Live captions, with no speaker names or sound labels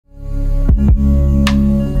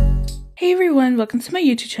Hey everyone, welcome to my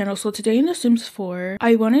YouTube channel. So today in The Sims 4,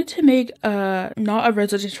 I wanted to make not a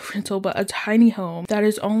residential rental, but a tiny home that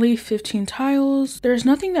is only 15 tiles. There's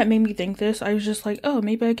nothing that made me think this. I was just like, oh,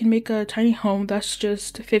 maybe I can make a tiny home that's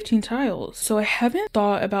just 15 tiles. So I haven't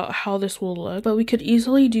thought about how this will look, but we could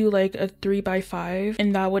easily do like a 3x5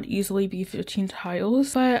 and that would easily be 15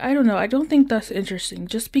 tiles. But I don't know, I don't think that's interesting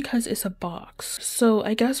just because it's a box. So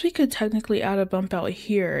I guess we could technically add a bump out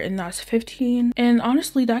here and that's 15. And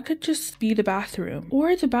honestly, that could just be the bathroom,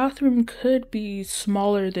 or the bathroom could be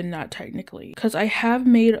smaller than that technically, because I have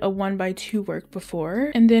made a 1x2 work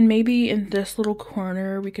before. And then maybe in this little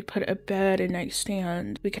corner we could put a bed and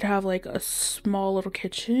nightstand. We could have like a small little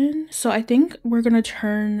kitchen. So I think we're gonna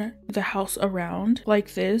turn the house around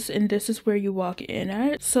like this, and this is where you walk in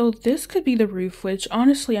at. So this could be the roof, which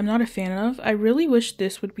honestly I'm not a fan of. I really wish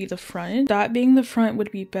this would be the front. That being the front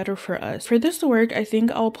would be better for us. For this to work, I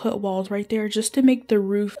think I'll put walls right there just to make the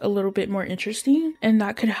roof a little bit more interesting, and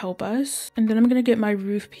that could help us. And then I'm gonna get my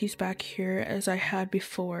roof piece back here as I had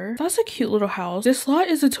before. That's a cute little house. This lot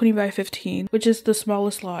is a 20x15, which is the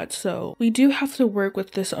smallest lot, so we do have to work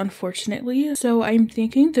with this unfortunately. So I'm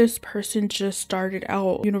thinking this person just started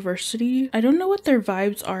out university. I don't know what their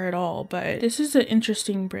vibes are at all, but this is an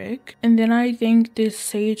interesting brick. And then I think this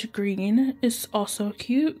sage green is also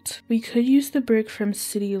cute. We could use the brick from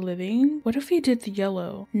City Living. What if we did the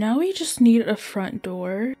yellow? Now we just need a front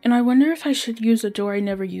door, and I wonder if I should use a door I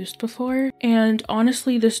never used before. And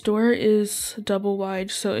honestly, this door is double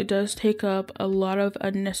wide, so it does take up a lot of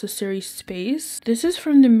unnecessary space. This is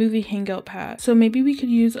from the movie Hangout Pack, so maybe we could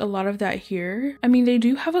use a lot of that here. I mean, they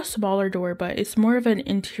do have a smaller door, but it's more of an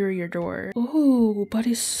interior door. Oh, but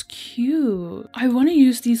it's cute. I want to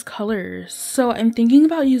use these colors, so I'm thinking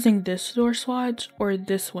about using this door swatch or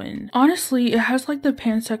this one. Honestly, it has like the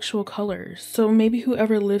pansexual colors, so maybe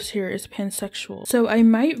whoever lives here is pansexual. So I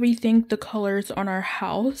might rethink the colors on our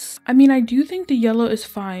house. I mean, I do think the yellow is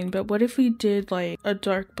fine, but what if we did like a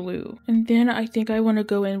dark blue? And then I think I want to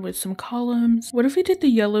go in with some columns. What if we did the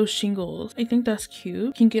yellow shingles? I think that's cute.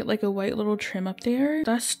 You can get like a white little trim up there.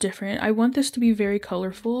 That's different. I want this to be very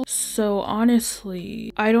colorful. So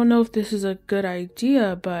honestly, I don't know if this is a good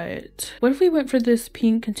idea, but what if we went for this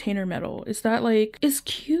pink container metal? Is that like, it's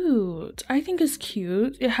cute. I think it's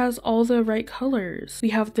cute. It has all the right colors. We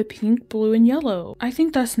have the pink, blue, and yellow. I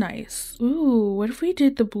think that's nice. Ooh, what if we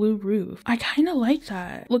did the blue roof? I kind of like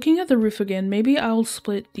that. Looking at the roof again, maybe I'll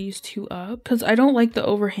split these two up because I don't like the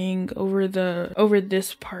overhang over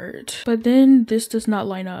this part. But then this does not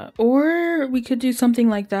line up. Or we could do something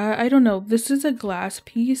like that. I don't know. This is a glass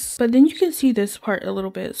piece, but then you can see this part a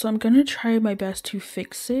little bit. So I'm gonna try my best to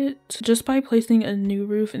fix it just by placing a new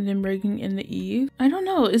roof and then bringing in the eave. I don't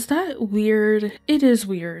know. Is that weird? It is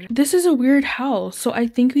weird. This is a weird house, so I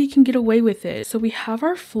think we can get away with it. So we have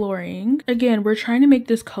our flooring. Again, we're trying to make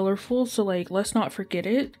this colorful, so like let's not forget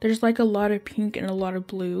it. There's like a lot of pink and a lot of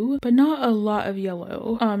blue, but not a lot of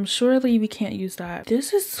yellow. Surely we can't use that.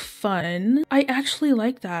 This is fun. I actually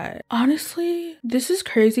like that. Honestly, this is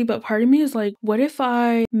crazy, but part of me is like, what if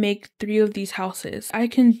I make 3 of these houses? I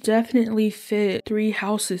can definitely fit 3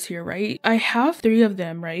 houses here, right? I have 3 of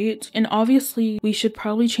them, right? And obviously we should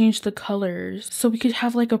probably change the colors so we could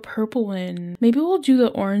have like a purple one. Maybe we'll do the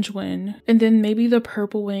orange one, and then maybe the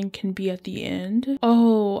purple one can be at the end.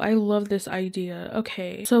 Oh, I love this idea.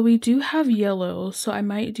 Okay, so we do have yellow, so I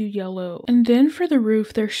might do yellow. And then for the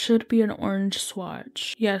roof, there should be an orange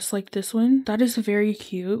swatch. Yes, like this one. That is very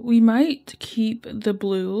cute. We might keep the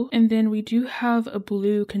blue, and then we do have a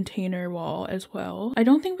blue container wall as well. I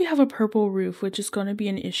don't think we have a purple roof, which is going to be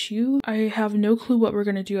an issue. I have no clue what we're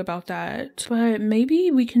going to do about that, but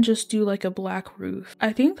maybe we can just do like a black roof.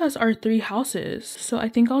 I think that's our 3 houses. So I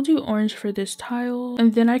think I'll do orange for this tile,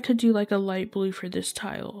 and then I could do like a light blue for this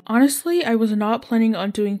tile. Honestly, I was not planning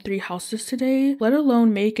on doing 3 houses today, let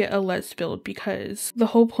alone make it a let's build, because the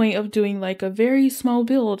whole point of doing like a very small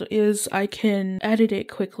build is I can edit it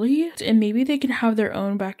quickly, and maybe they can have their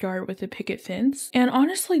own backyard with a picket fence. And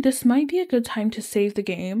honestly, this might be a good time to save the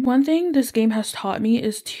game. One thing this game has taught me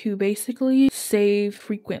is to basically save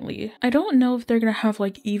frequently. I don't know if they're gonna have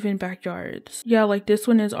like even backyards. Yeah, like this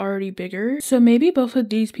one is already bigger, so maybe both of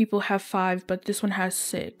these people have 5, but this one has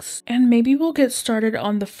 6. And maybe we'll get started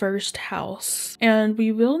on the first house, and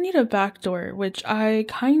we will need a back door, which I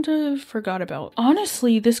kind of forgot about.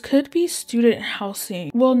 Honestly, this could be student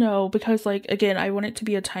housing. Well, no, because like again, I want it to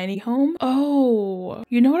be a tiny home. Oh,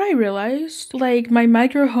 you know what I realized? Like my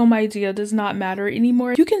micro your home idea does not matter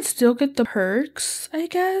anymore, you can still get the perks, I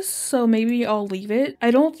guess. So maybe I'll leave it.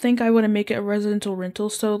 I don't think I want to make it a residential rental.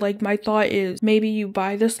 So like my thought is maybe you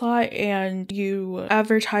buy this lot and you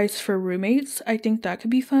advertise for roommates. I think that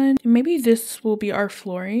could be fun. And maybe this will be our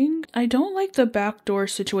flooring. I don't like the back door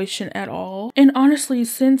situation at all. And honestly,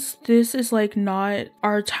 since this is like not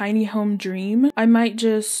our tiny home dream, I might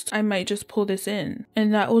just pull this in,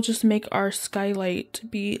 and that will just make our skylight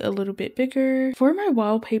be a little bit bigger. For my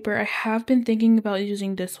wallpaper, I have been thinking about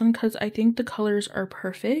using this one because I think the colors are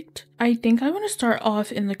perfect. I think I want to start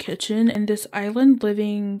off in the kitchen, and this island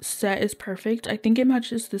living set is perfect. I think it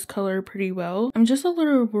matches this color pretty well. I'm just a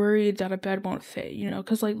little worried that a bed won't fit, you know,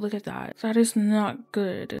 because like look at that. That is not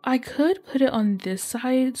good. I could put it on this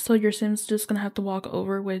side so your Sim's just gonna have to walk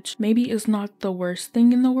over, which maybe is not the worst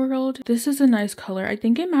thing in the world. This is a nice color. I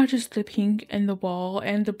think it matches the pink in the wall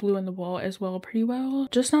and the blue in the wall as well pretty well.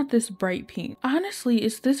 Just not this bright pink. Honestly,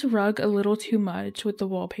 is this rug a little too much with the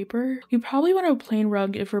wallpaper? We probably want a plain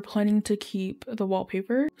rug if we're planning to keep the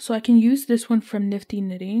wallpaper. So I can use this one from Nifty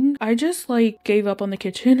Knitting. I just like gave up on the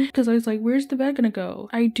kitchen because I was like, where's the bed gonna go?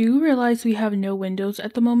 I do realize we have no windows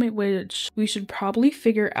at the moment, which we should probably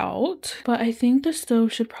figure out, but I think the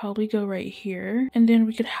stove should probably go right here, and then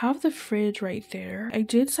we could have the fridge right there. I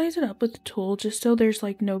did size it up with the tool just so there's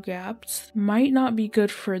like no gaps. Might not be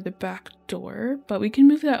good for the back door, but we can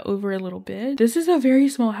move that over a little bit. This is a very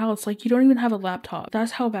small house. Like you don't even have a laptop.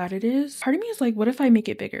 That's how bad it is. Part of me is like, what if I make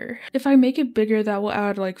it bigger? If I make it bigger, that will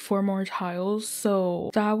add like 4 more tiles.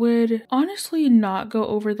 So that would honestly not go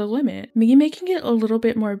over the limit. Me making it a little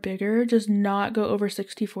bit more bigger does not go over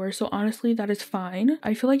 64. So honestly, that is fine.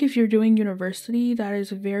 I feel like if you're doing university, that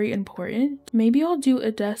is very important. Maybe I'll do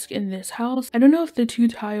a desk in this house. I don't know if the 2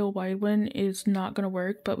 tile wide one is not gonna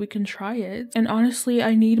work, but we can try it. And honestly,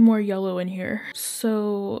 I need more yellow in here,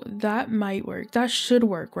 so that might work. That should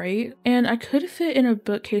work, right? And I could fit in a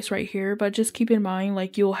bookcase right here, but just keep in mind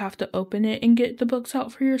like you'll have to open it and get the books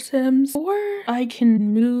out for your Sims. Or I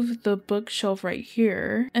can move the bookshelf right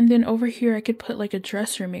here, and then over here I could put like a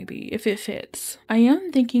dresser maybe if it fits. I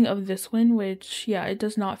am thinking of this one, which yeah, it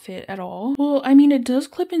does not fit at all. Well, I mean it does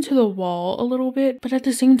clip into the wall a little bit, but at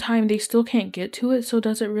the same time they still can't get to it, so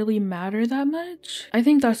does it really matter that much? I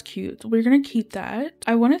think that's cute. We're gonna keep that.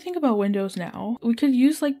 I want to think about windows now. We could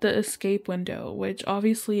use like the escape window, which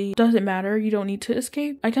obviously doesn't matter. You don't need to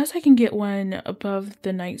escape. I guess I can get one above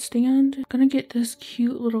the nightstand. I'm gonna get this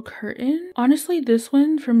cute little curtain. Honestly, this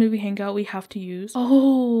one from Movie Hangout we have to use.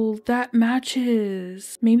 Oh, that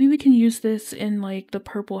matches. Maybe we can use this in like the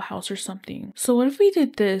purple house or something. So what if we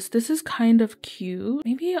did this? This is kind of cute.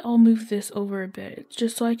 Maybe I'll move this over a bit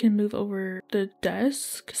just so I can move over the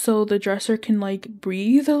desk so the dresser can like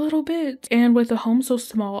breathe a little bit. And with the home so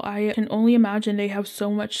small, I can only imagine they have so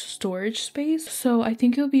much storage space. So I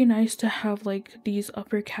think it would be nice to have like these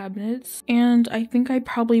upper cabinets. And I think I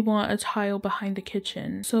probably want a tile behind the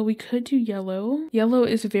kitchen. So we could do yellow. Yellow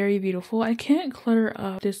is very beautiful. I can't clutter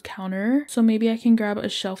up this counter, so maybe I can grab a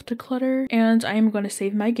shelf to clutter. And I am going to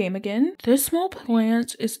save my game again. This small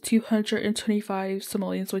plant is 225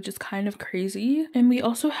 simoleons, which is kind of crazy. And we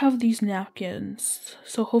also have these napkins.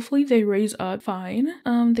 So hopefully they raise up fine.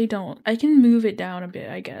 They don't. I can move it down a bit,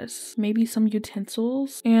 I guess. Maybe some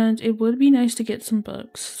utensils. And it would be nice to get some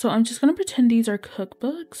books. So I'm just gonna pretend these are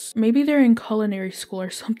cookbooks. Maybe they're in culinary school or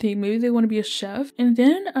something. Maybe they want to be a chef. And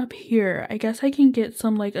then up here, I guess I can get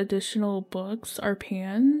some like additional books or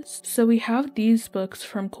pans. So we have these books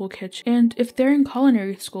from Cool Kitchen. And if they're in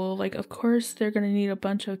culinary school, like of course they're gonna need a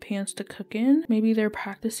bunch of pans to cook in. Maybe they're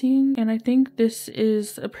practicing. And I think this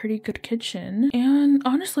is a pretty good kitchen. And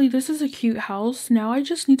honestly, this is a cute house. Now I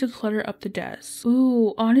just need to clutter up the desk.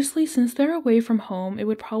 Ooh, honestly, since they're away from home, it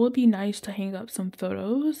would probably be nice to hang up some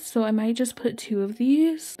photos. So I might just put 2 of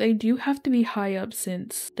these. They do have to be high up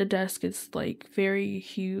since the desk is like very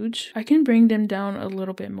huge. I can bring them down a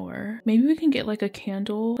little bit more. Maybe we can get like a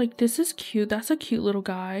candle. Like this is cute. That's a cute little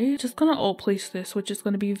guy. Just gonna alt place this, which is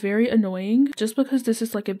gonna be very annoying just because this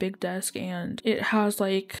is like a big desk and it has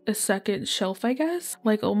like a second shelf, I guess.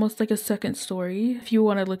 Like almost like a second story if you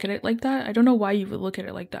want to look at it like that. I don't know why you would look at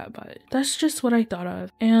it like that, but that's just what I thought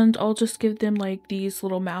of. And I'll just give them like these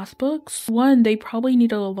little math books. One, they probably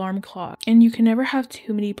need an alarm clock, and you can never have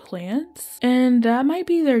too many plants, and that might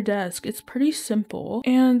be their desk. It's pretty simple.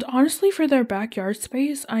 And honestly, for their backyard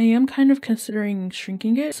space, I am kind of considering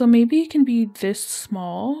shrinking it. So maybe it can be this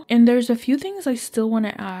small. And there's a few things I still want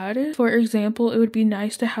to add. For example, it would be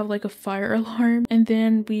nice to have like a fire alarm. And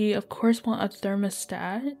then we of course want a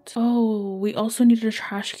thermostat. Oh, we also need a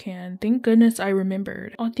trash can. Thank goodness I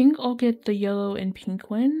remembered. I think I'll get the yellow and pink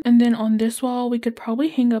one. And then on this wall, we could probably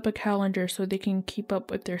hang up a calendar so they can keep up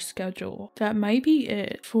with their schedule. That might be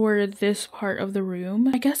it for this part of the room.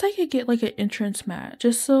 I guess I could get like an entrance mat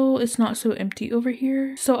just so it's not so empty over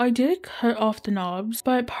here. So I did cut off the knobs,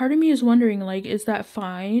 but part of me is wondering, like, is that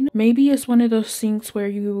fine? Maybe it's one of those sinks where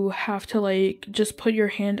you have to like just put your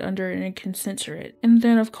hand under and it can censor it. And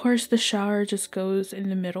then of course the shower just goes in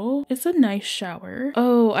the middle. It's a nice shower.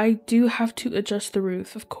 Oh, I do have to adjust the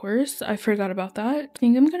roof, of course. I forgot about that. I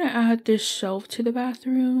think I'm gonna add this shelf to the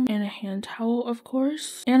bathroom and a hand towel, of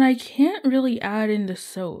course. And I can't really add in the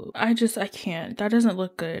soap. I can't. That doesn't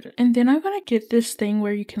look good. And then I'm gonna get this thing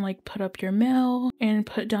where you can like put up your mail and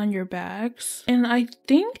put down your bags. And I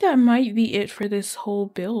think that might be it for this whole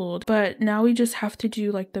build. But now we just have to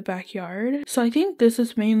do like the backyard. So I think this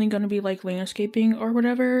is mainly gonna be like landscaping or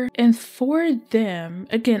whatever. And for them,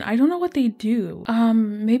 again, I don't know what they do.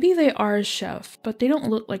 Maybe they are a chef, but they don't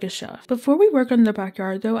look like a chef. Before we work on the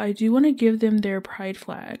backyard though, I do want to give them their pride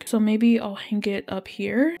flag. So maybe I'll hang it up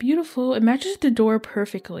here. Beautiful. It matches the door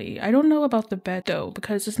perfectly. I don't know about the bed though,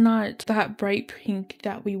 because it's not that bright pink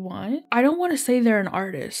that we want. I don't want to say they're an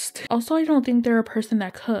artist. Also, I don't think they're a person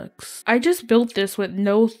that cooks. I just built this with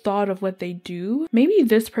no thought of what they do. Maybe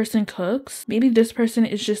this person cooks. Maybe this person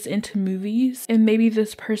is just into movies. And maybe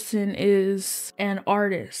this person is an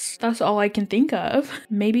artist. That's all I can think of.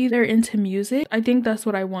 Maybe they're into music. I think that's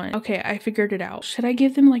what I want. Okay, I figured it out. Should I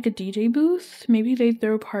give them like a DJ booth? Maybe they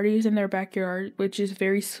throw parties in their backyard, which is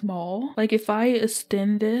very small. Like if I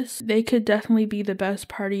extend this, they could definitely be the best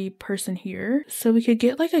party person here. So we could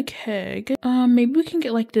get like a keg. Maybe we can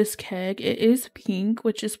get like this keg. It is pink,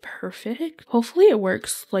 which is perfect. Hopefully it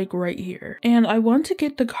works like right here. And I want to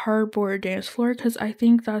get the cardboard dance floor because I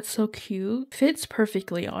think that's so cute. Fits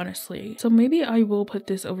perfectly, honestly. So maybe I will put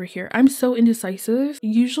this over here. I'm so indecisive.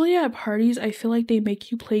 Usually at parties, I feel like they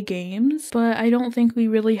make you play games, but I don't think we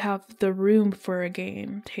really have the room for a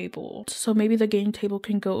game table. So maybe the game table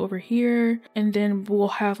can go over here, and then we'll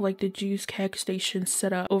have like the juice keg station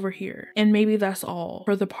set up over here. And maybe that's all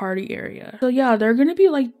for the party area. So yeah, they're gonna be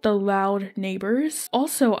like the loud neighbors.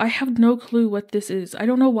 Also, I have no clue what this is. I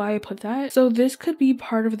don't know why I put that. So this could be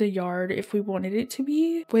part of the yard if we wanted it to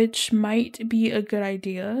be, which might be a good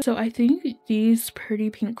idea. So I think these pretty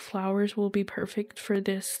pink flowers will be perfect for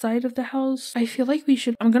this side of the house. I feel like we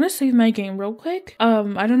should, I'm gonna save my game real quick.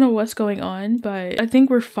 I don't know what's going on, but I think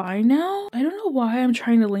we're fine now. I don't know why I'm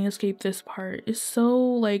trying to landscape this part. It's so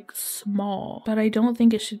like small, but I don't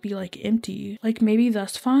think it should be like empty. Like maybe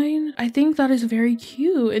that's fine. I think that is very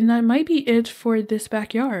cute, and that might be it for this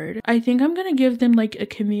backyard. I think I'm gonna give them like a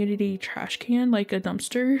community trash can, like a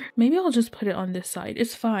dumpster. Maybe I'll just put it on this side.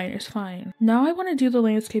 It's fine. It's fine. Now I want to do the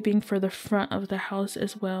landscaping for the front of the house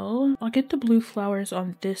as well. I'll get the blue flowers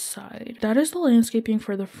on this side. That is the landscaping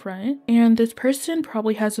for the front, and this person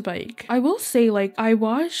probably has a bike. I will say, like, I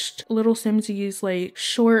watched Little Simsy's like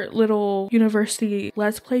short little university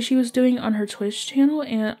let's play she was doing on her Twitch channel,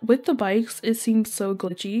 and with the bikes it seems so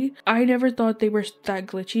glitchy. I never thought they were that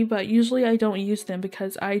glitchy, but usually I don't use them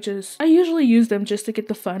because I usually use them just to get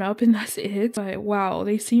the fun up and that's it. But wow,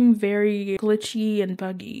 they seem very glitchy and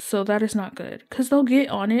buggy, so that is not good because they'll get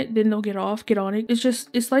on it, then they'll get off, get on it.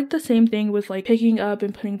 It's like the same thing with like picking up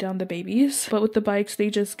and putting down the babies, but with the bikes they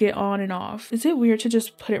just get on and off. Is it weird to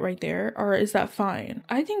just put it right there, or is that fine?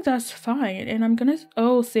 I think that's fine. And I'm gonna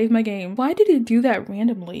save my game. Why did it do that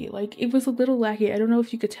randomly? Like, it was a little laggy. I don't know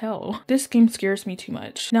if you could tell. This game scares me too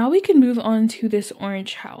much. Now we can move on to this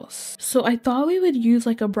orange house. So I thought we would use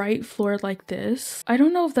like a bright floor like this. I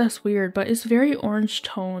don't know if that's weird, but it's very orange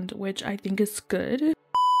toned, which I think is good.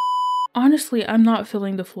 Honestly, I'm not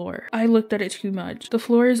feeling the floor. I looked at it too much. The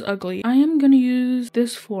floor is ugly. I am gonna use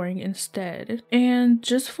this flooring instead. And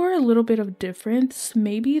just for a little bit of difference,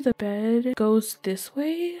 maybe the bed goes this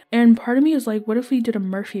way. And part of me is like, what if we did a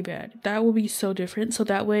Murphy bed? That would be so different. So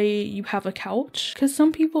that way you have a couch. Because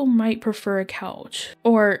some people might prefer a couch.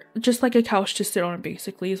 Or just like a couch to sit on,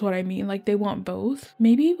 basically, is what I mean. Like, they want both.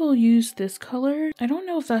 Maybe we'll use this color. I don't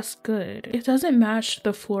know if that's good. It doesn't match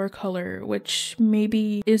the floor color, which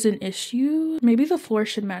maybe is an issue. issue. Maybe the floor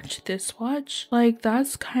should match this swatch. Like,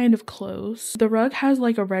 that's kind of close. The rug has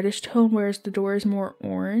like a reddish tone, whereas the door is more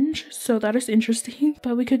orange. So that is interesting.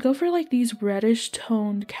 But we could go for like these reddish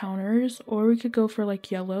toned counters, or we could go for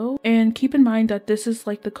like yellow. And keep in mind that this is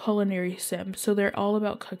like the culinary sim, so they're all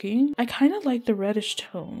about cooking. I kind of like the reddish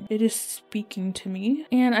tone. It is speaking to me.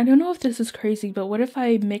 And I don't know if this is crazy, but what if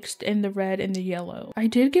I mixed in the red and the yellow? I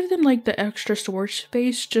did give them like the extra storage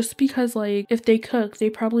space just because like if they cook, they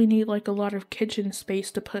probably need like a lot of kitchen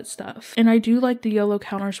space to put stuff. And I do like the yellow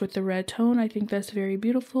counters with the red tone. I think that's very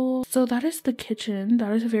beautiful. So that is the kitchen.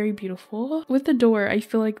 That is very beautiful. With the door, I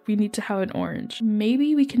feel like we need to have an orange.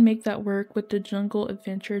 Maybe we can make that work with the jungle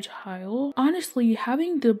adventure tile. Honestly,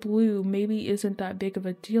 having the blue maybe isn't that big of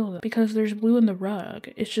a deal though, because there's blue in the rug.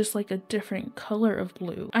 It's just like a different color of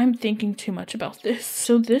blue. I'm thinking too much about this.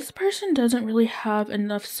 So this person doesn't really have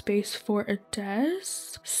enough space for a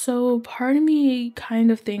desk. So part of me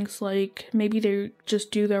kind of thinks like maybe they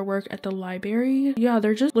just do their work at the library. Yeah,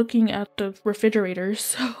 they're just looking at the refrigerator.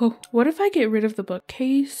 So what if I get rid of the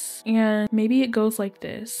bookcase and maybe it goes like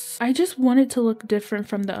this? I just want it to look different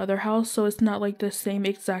from the other house, so it's not like the same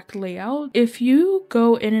exact layout. If you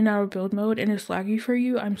go in and out of build mode and it's laggy for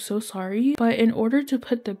you, I'm so sorry. But in order to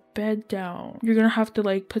put the bed down, you're gonna have to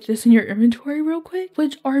like put this in your inventory real quick,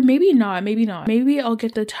 which, or maybe not. Maybe I'll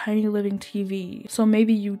get the tiny living TV, so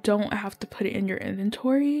maybe you don't have to put it in your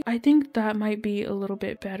inventory. I think that might be a little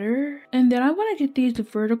bit better. And then I want to get these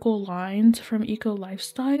vertical lines from Eco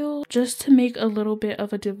Lifestyle just to make a little bit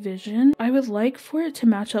of a division. I would like for it to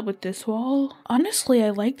match up with this wall. Honestly, I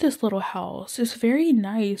like this little house. It's very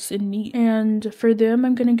nice and neat. And for them,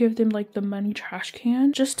 I'm gonna give them like the money trash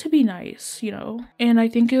can just to be nice, you know. And I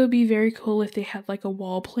think it would be very cool if they had like a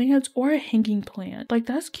wall plant or a hanging plant. Like,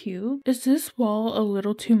 that's cute. Is this wall a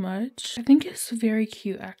little too much? I think it's very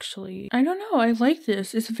cute actually. I don't know, I like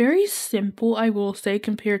this. It's very simple, I will say,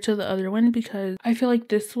 compared to the other one, because I feel like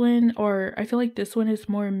this one is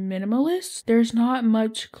more minimalist. There's not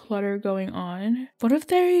much clutter going on. What if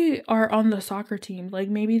they are on the soccer team? Like,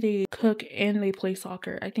 maybe they cook and they play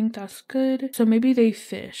soccer. I think that's good. So maybe they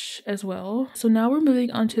fish as well. So now we're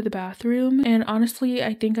moving on to the bathroom, and honestly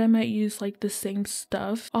I think I might use like the same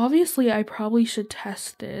stuff. Obviously I probably should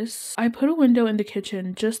test this. I put a window in the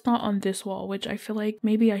kitchen, just not on this wall, which I feel like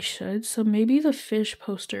maybe I should. So maybe the fish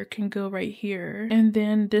poster can go right here, and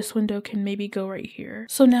then this window can maybe go right here.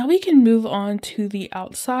 So now we can move on to the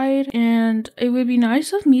outside, and it would be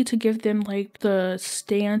nice of me to give them like the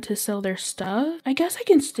stand to sell their stuff. I guess I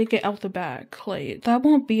can stick it out the back, like that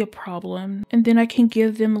won't be a problem. And then I can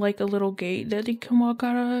give them like a little gate that they can walk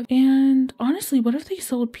out of. And honestly, what if they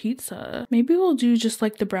sold pizza? Maybe we'll do just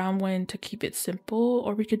like the brown one to keep it simple,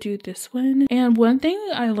 or we could do this one. And one thing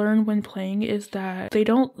I learned when playing is that they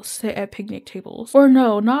don't sit at picnic tables, or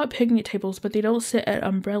no, not picnic tables, but they don't sit at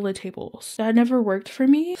umbrella tables. That never worked for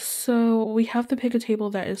me, so we have to pick a table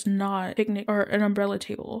that is not picnic or an umbrella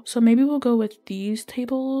table. So maybe we'll go with these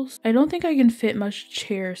tables. I don't think I can fit much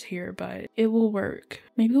chairs here, but it will work.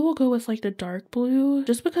 Maybe we'll go with like the dark blue,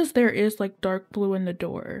 just because there is like dark blue in the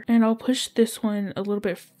door. And I'll push this one a little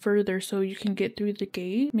bit further so you can get through the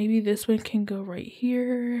gate. Maybe this one can go right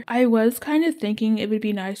here. I was kind of thinking it would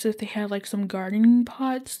be nice if they had like some gardening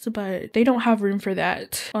pots, but they don't have room for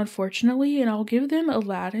that, unfortunately. And I'll give them a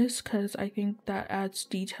lattice because I think that adds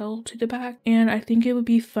detail to the back. And I think it would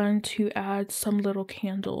be fun to add some little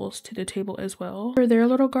candles to the table as well. For their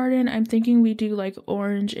little garden, I'm thinking we do like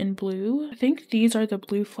orange and blue. I think these are the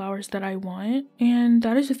blue flowers that I want, and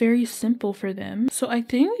that is very simple for them. So I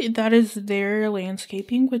think that is their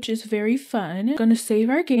landscaping, which is very fun. Gonna save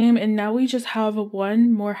our game, and now we just have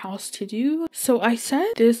one more house to do. So I said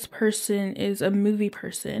this person is a movie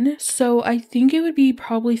person, so I think it would be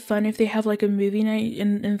probably fun if they have like a movie night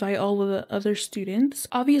and invite all of the other students.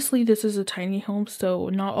 Obviously this is a tiny home, so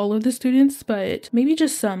not all of the students, but maybe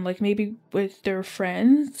just some, like maybe with their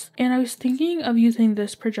friends. And I was thinking of using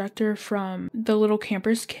this projector from the little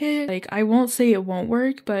campers kit. Like, I won't say it won't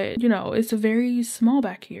work, but you know, it's very small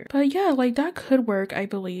back here. But yeah, like that could work, I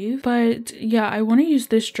believe. But yeah, I want to use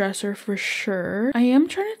this dresser for sure. I am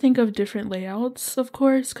trying to think of different layouts, of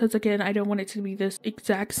course, because again, I don't want it to be this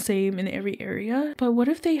exact same in every area. But what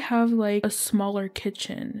if they have like a smaller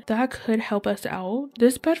kitchen? That could help us out.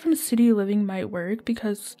 This bed from City Living might work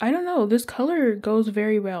because I don't know, this color goes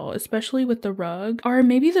very well, especially with the rug. Or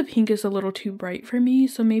maybe the pink is a little too bright for me,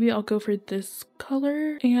 so maybe I'll go for this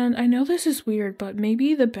color. And I know this is weird, but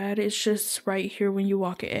maybe the bed is just right here when you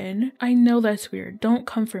walk in. I know that's weird, don't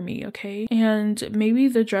come for me, okay? And maybe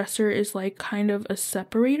the dresser is like kind of a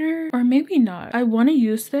separator, or maybe not. I want to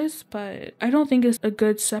use this, but I don't think it's a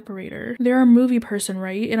good separator. There are movie person,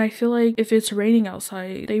 right? And I feel like if it's raining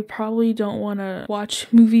outside, they probably don't want to watch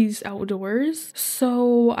movies outdoors.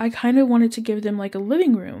 So I kind of wanted to give them like a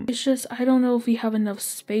living room. It's just, I don't know if we have enough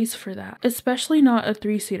space for that, especially not a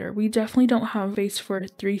 3-seater. We definitely don't have space for a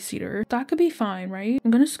 3-seater. That could be fine, right?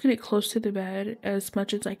 I'm gonna scoot it close to the bed as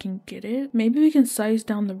much as I can get it. Maybe we can size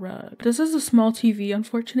down the rug. This is a small TV,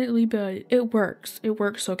 unfortunately, but it works. It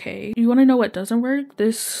works okay. You want to know what doesn't work?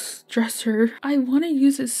 This dresser. I want to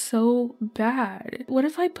use it so bad. What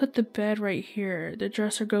if I put the bed right here? The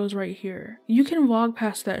dresser goes right here. You can walk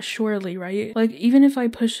past that surely, right? Like, even if I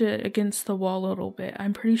push it against the wall a little bit,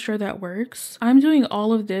 I'm pretty sure that works. I'm doing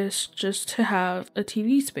all of this just to have a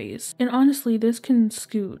TV space. And honestly, this can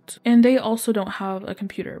scoot. And they also don't have a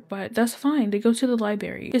computer, but that's fine. They go to the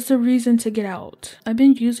library. It's a reason to get out. I've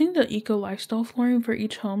been using the eco lifestyle flooring for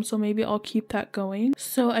each home, so maybe I'll keep that going.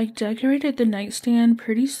 So I decorated the nightstand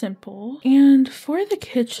pretty simple. And for the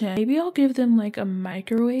kitchen, maybe I'll give them like a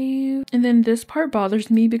microwave. And then this part bothers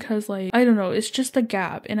me because, like, I don't know, it's just a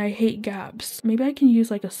gap and I hate gaps. Maybe I can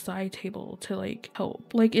use like a side table to like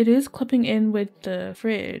help. Like, it is clipping in with the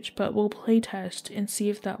fridge, but we'll play test and see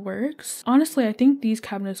if that works. Honestly, I think these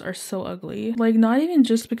cabinets are so ugly. Like, not even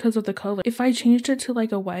just because of the color. If I changed it to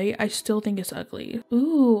like a white, I still think it's ugly.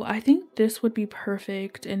 Ooh, I think this would be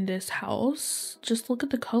perfect in this house. Just look at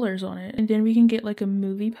the colors on it. And then we can get like a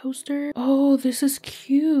movie poster. Oh, this is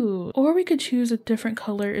cute. Or we could choose a different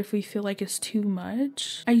color if we feel like it's too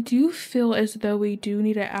much. I do feel as though we do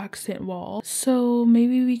need an accent wall. So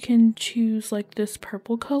maybe we can choose like this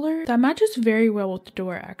purple color. That matches very well with the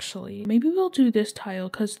door actually. Maybe we'll do this tile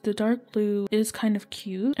because the dark blue is kind of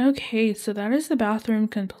cute. Okay, so that is the bathroom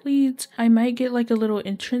complete. I might get like a little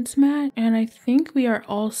entrance mat and I think we are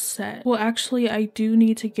all set. Well, actually, I do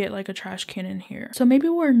need to get like a trash can in here. So maybe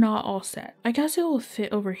we're not all set. I guess it will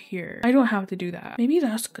fit over here. I don't have to do that. Maybe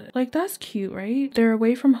that's good. Like, that's cute, right? They're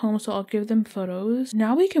away from home, so I'll give them photos.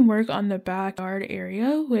 Now we can work on the backyard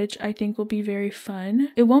area, which I think will be very fun.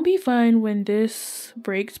 It won't be fun when this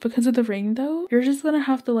breaks because of the rain though. You're just gonna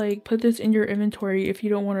have to like put this in your inventory if you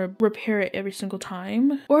don't want to repair it every single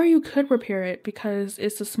time. Or you could repair it because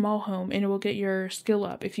it's a small home and it will get your skill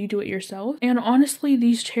up if you do it yourself. And honestly,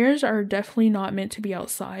 these chairs are definitely not meant to be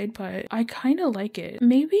outside, but I kind of like it.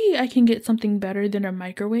 Maybe I can get something better than a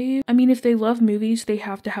microwave. I mean, if they love movies, they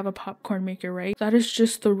have to have a popcorn maker, right? That is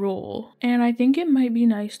just the rule. And I think it might be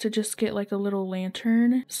nice to just get like a little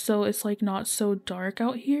lantern so it's like not so dark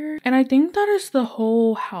out here. And I think that is the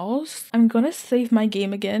whole house. I'm gonna save my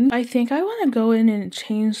game again. I think I want to go in and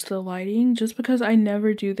change the lighting just because I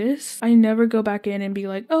never do this. I never go back in and be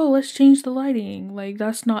like, oh, let's change the lighting. Like,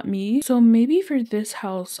 that's not me. So maybe for this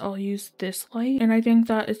house, I'll use this light. And I think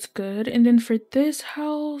that it's good. And then for this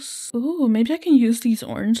house, ooh, maybe I can use these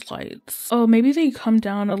orange lights. Oh, maybe they come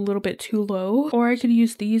down a little bit too low. Or I could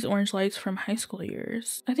use these orange lights from high school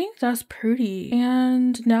years. I think that's pretty.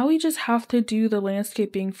 And now we just have to do the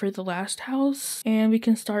landscaping for the last house. And we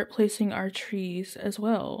can start placing our trees as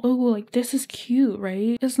well. Oh, like this is cute,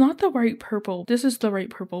 right? It's not the right purple. This is the right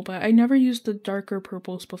purple, but I never used the darker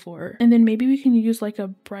purples before. And then maybe we can use like a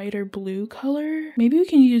brighter blue color. Maybe we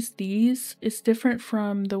can use these. It's different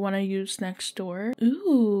from the one I used next door.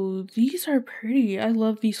 Ooh, these are pretty. I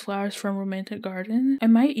love these flowers from Romantic Garden. I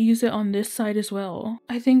might use it on this side as well.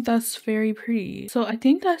 I think that's very pretty. So I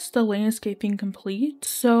think that's the landscaping complete.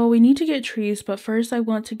 So we need to get trees, but first I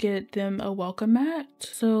want to get them a welcome mat.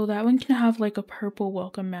 So that one can have like a purple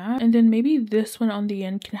welcome mat. And then maybe this one on the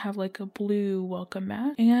end can have like a blue welcome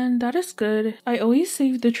mat. And that is good. I always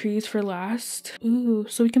save the trees for last. Ooh,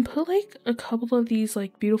 so we can put like a couple of these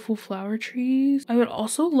like beautiful flower trees. I would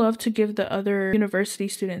also love to give the other university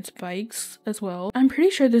students bikes as well. I'm pretty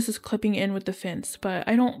sure this is clipping in with the fence, but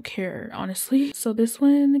I don't care, honestly. So this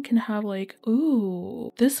one can have like,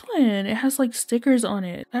 ooh, this one, it has like stickers on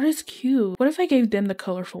it. That is cute. What if I gave them the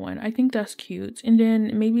colorful one? I think that's cute. And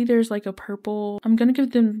then maybe there's like a purple. I'm gonna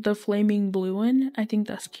give them the flaming blue one. I think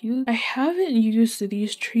that's cute. I haven't used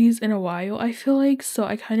these trees in a while, I feel like, so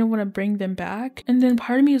I kind of want to bring them back. And then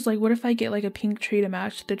part of me is like, what if I get like a pink tree to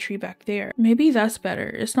match the tree back there? Maybe that's better.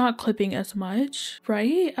 It's not clipping as much,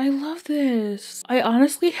 right? I love this. I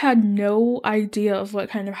honestly had no idea of what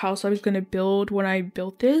kind of house I was gonna build when I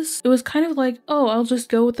built this. It was kind of like, oh, I'll just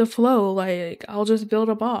go with the flow. Like, I'll just build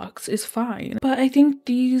a box. It's fine. But I think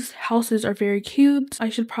these houses are very cute. I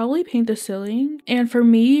should probably paint the ceiling. And for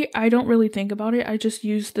me, I don't really think about it. I just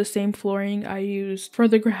use the same flooring I used for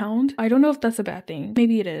the ground. I don't know if that's a bad thing.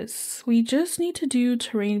 Maybe it is. We just need to do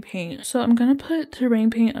terrain paint. So I'm gonna put terrain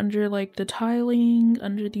paint under like the tiling,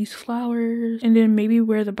 under these flowers, and then maybe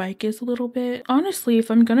where the bike is a little bit. Honestly, if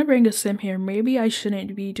I'm gonna bring a sim here, maybe I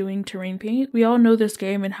shouldn't be doing game Terrain Paint. We all know this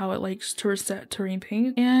game and how it likes to reset terrain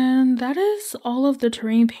paint. And that is all of the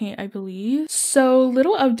terrain paint, I believe. So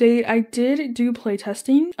little update, I did do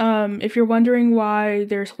playtesting. If you're wondering why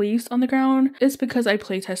there's leaves on the ground, it's because I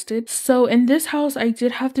playtested. So in this house, I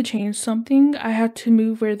did have to change something. I had to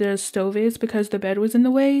move where the stove is because the bed was in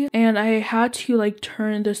the way, and I had to like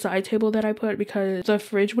turn the side table that I put because the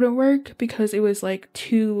fridge wouldn't work because it was like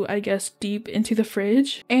too, I guess, deep into the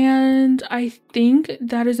fridge. And I think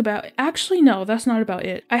that is about it. Actually, no, that's not about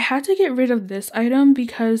it. I had to get rid of this item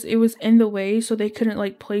because it was in the way, so they couldn't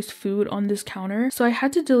like place food on this counter. So I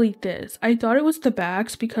had to delete this. I thought it was the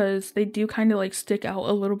bags because they do kind of like stick out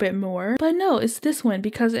a little bit more, but no, it's this one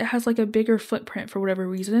because it has like a bigger footprint for whatever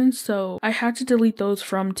reason. So I had to delete those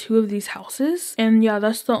from 2 of these houses, and yeah,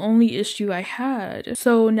 that's the only issue I had.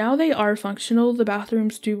 So now they are functional, the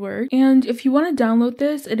bathrooms do work, and if you want to download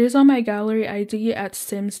this, it is on my gallery ID at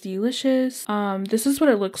simsdeelicious. This is what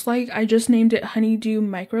it looks like. I just named it Honeydew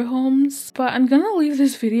Micro Homes, but I'm gonna leave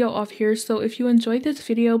this video off here. So if you enjoyed this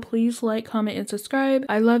video, please like, comment, and subscribe.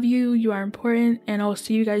 I love you, you are important, and I'll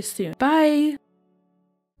see you guys soon. Bye!